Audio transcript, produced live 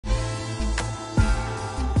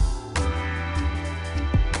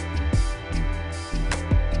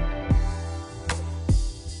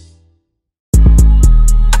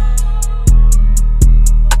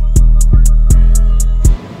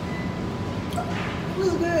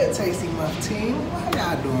What's good, Tasty Muff team?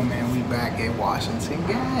 How y'all doing, man? We back at Washington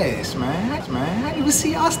Gas, man. I didn't even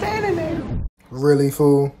see y'all standing there. Really,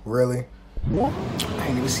 fool? Really? I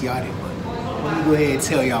didn't even see y'all there, but let me go ahead and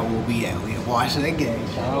tell y'all where we at. We at Washington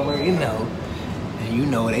Gas. Y'all already know. And you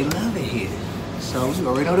know they love it here. So we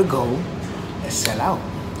already know the goal. Let's sell out.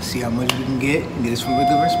 See how much we can get and get some really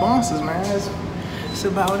good responses, man. That's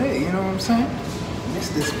about it, you know what I'm saying? Miss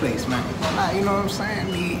this place, man. You know what I'm saying?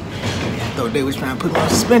 I thought they was trying to put me on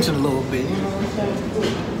suspension a little bit, you know what I'm saying?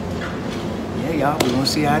 Yeah, y'all, we gonna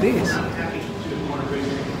see how it is.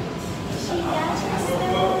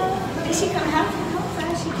 Did she come out? How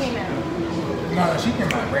fast she came out? No, she came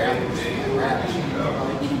out right after she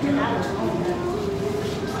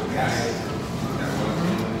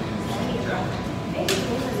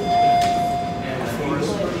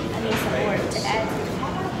I need some more to add to the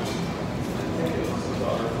pot.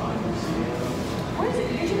 What is it?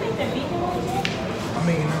 Did you make the vegan one yet? I'm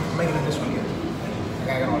making it this one here. I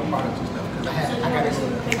gotta get all the products and stuff. Cause I got the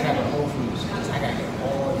Whole Foods. I gotta get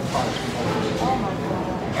all the products from Whole Foods. Oh my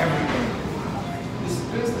God. Everything.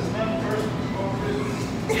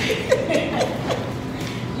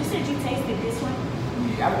 You said you tasted this one?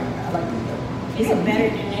 Yeah, I like this though. Is it better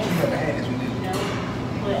than this? You never had this one, did you? No.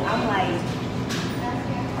 But I'm like...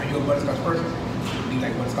 Are you a butterscotch person? Do you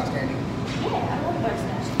like butterscotch candy? Yeah, I love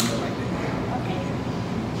butterscotch. You don't like that? Okay.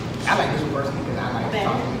 I like this one personally because I like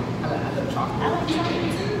chocolate. I love chocolate. I like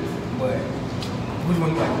chocolate too. But which one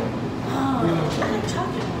you like? Oh, I like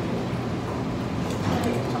chocolate. I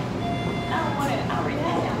don't want it. I already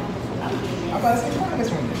had that one before. I'm about to say, try this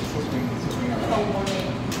one. This one.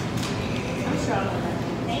 I'm sure I'll like it.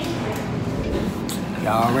 Thank you.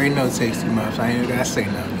 Y'all already know Tasty Muffs. I ain't gotta say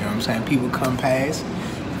nothing. You know what I'm saying? People come past,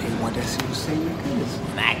 they want that super savory goodness.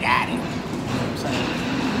 And I got it. You know what I'm saying?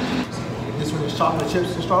 This one is chocolate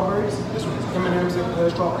chips and strawberries. This one is M&M's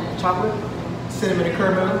and strawberry chocolate. Cinnamon and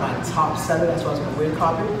caramel, my top seller. That's why I was gonna red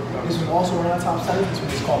carpet. This one also one of our top sellers. This one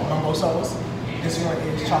is called Mumbo Sauce. This one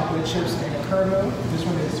is chocolate chips and caramel. This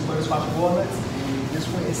one is butterscotch walnuts. And this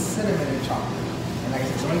one is cinnamon and chocolate. And like I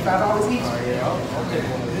said, $25 each. Oh yeah, okay,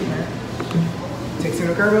 well, good, man. Take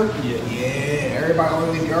cinnamon caramel? Yeah. Yeah, everybody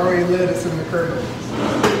already love the cinnamon caramel.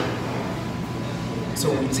 So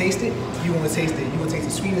when you taste it, you want to taste the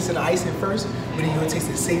sweetness of the icing first, but then you want to taste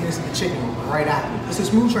the savoriness of the chicken right after. It's a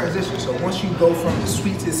smooth transition. So once you go from the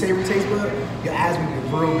sweet to the savory taste bud, your eyes will get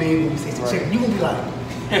real big when you taste the chicken. You're gonna be like,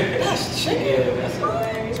 that's chicken. Yeah, that's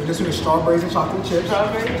right. So this one is strawberries and chocolate chips.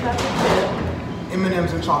 Strawberry chocolate chip.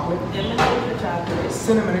 M&M's and chocolate. M&M's and chocolate.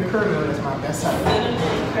 Cinnamon and caramel is my best seller. Cinnamon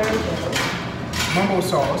and caramel. Mumbo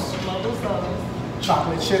sauce. Mumbo sauce.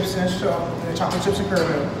 Chocolate chips and caramel. Chocolate chip and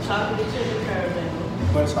caramel.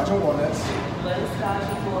 Butterscotch and walnuts. Butterscotch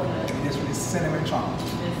and walnuts. And this one is cinnamon chocolate.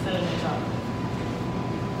 And cinnamon chocolate.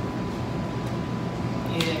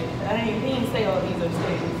 Yeah, he didn't say all these are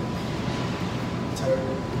flavors. If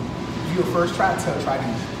you're a first try these.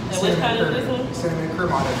 And what kind is this one? Cinnamon and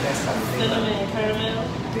caramel are the best sellers. Cinnamon and caramel?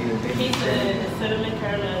 He said the cinnamon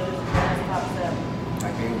caramel is the top seller. I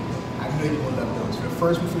know you're gonna love those. For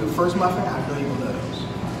the first muffin, I know you're gonna love those.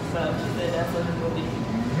 So she said that's what it's gonna be.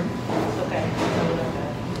 Okay.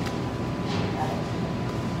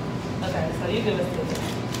 Okay, so you give us two.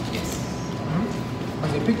 Yes. I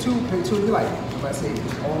said pick two if you like. If I say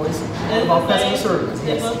always all about customer service.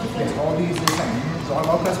 Yes, all these are the same. It's all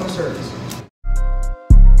about customer service.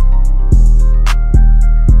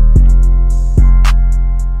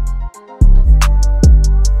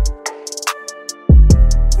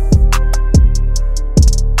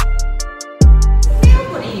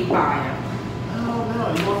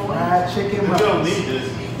 Chicken muffins. You don't need this.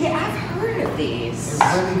 Yeah, I've heard of these. It's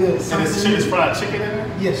really good. And it's fried chicken in there?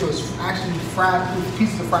 Yeah, so it's actually fried with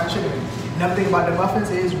pieces of fried chicken. Another thing about the muffins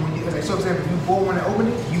is when you, like, so for example, if you boil one and open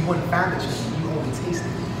it, you wouldn't find the chicken. You only taste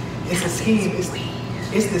it. It's a scheme.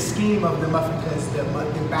 It's the scheme of the muffin because the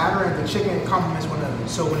batter and the chicken complements one another.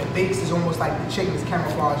 So when it bakes, it's almost like the chicken is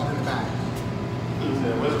camouflaged in the batter.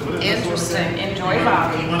 Interesting. Enjoy,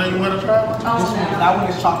 Bobby. You want to try one? That one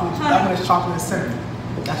is chocolate. That one is chocolate and cinnamon.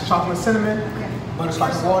 That's chocolate and cinnamon. Okay.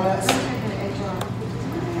 Butterscotch and walnuts.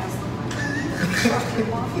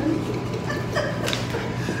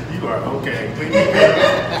 You are okay.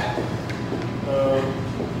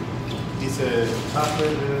 He said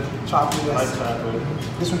chocolate. Light chocolate.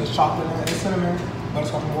 This one is chocolate and cinnamon.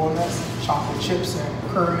 Butterscotch and walnuts. Chocolate chips and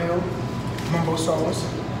caramel. Mumbo sauce.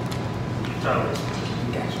 Chocolate.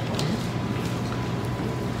 Gotcha.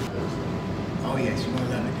 Oh yes, you're gonna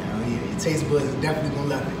love it. Oh yeah, your taste buds is definitely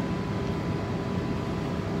gonna love it.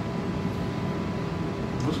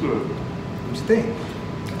 What's good? What you think?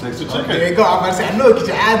 Takes the Oh, chicken. there you go. I'm about to say, I know, because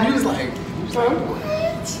your eyes, you was like,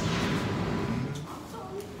 what?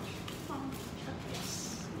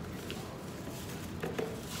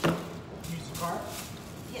 Use the card?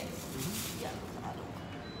 Yes. Yeah.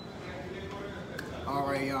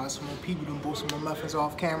 Alright, y'all, some more people done bought some more muffins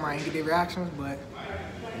off camera. I ain't get their reactions, but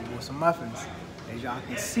they bought some muffins. As y'all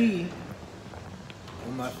can see,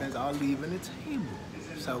 the muffins are leaving the table.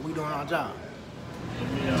 So we doing our job.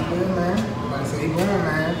 It's good, man. I'm about to say, they going,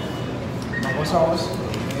 man. Mango sauce.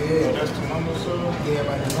 Yeah. That's the number, so. Yeah,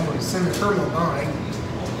 but the number the cinnamon caramel gone.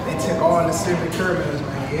 They took all the cinnamon caramels,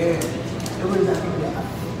 man. Yeah. It was, I think,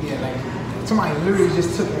 yeah, like, somebody literally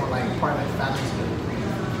just took one, like, probably like 5 minutes ago.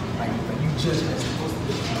 Like you just missed it.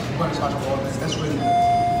 Butterscotch and walnuts. That's really good.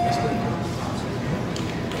 That's really good.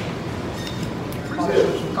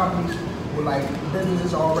 Some companies with like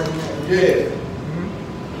businesses already. Yeah.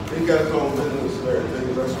 They got his own business there.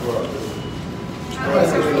 They restaurant.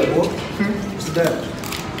 What's that?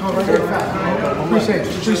 Oh, right there, fat. Appreciate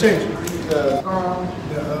you. Appreciate you.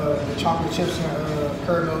 The chocolate chips and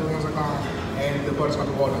caramel ones are gone, and the butterscotch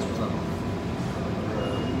and walnuts was up.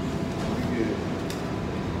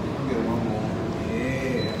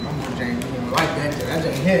 Yeah, my mom Jane, you gonna like that. That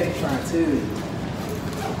ain't heavy trying to.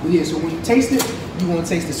 But yeah, so when you taste it, you want to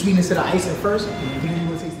taste the sweetness of the icing first, and then you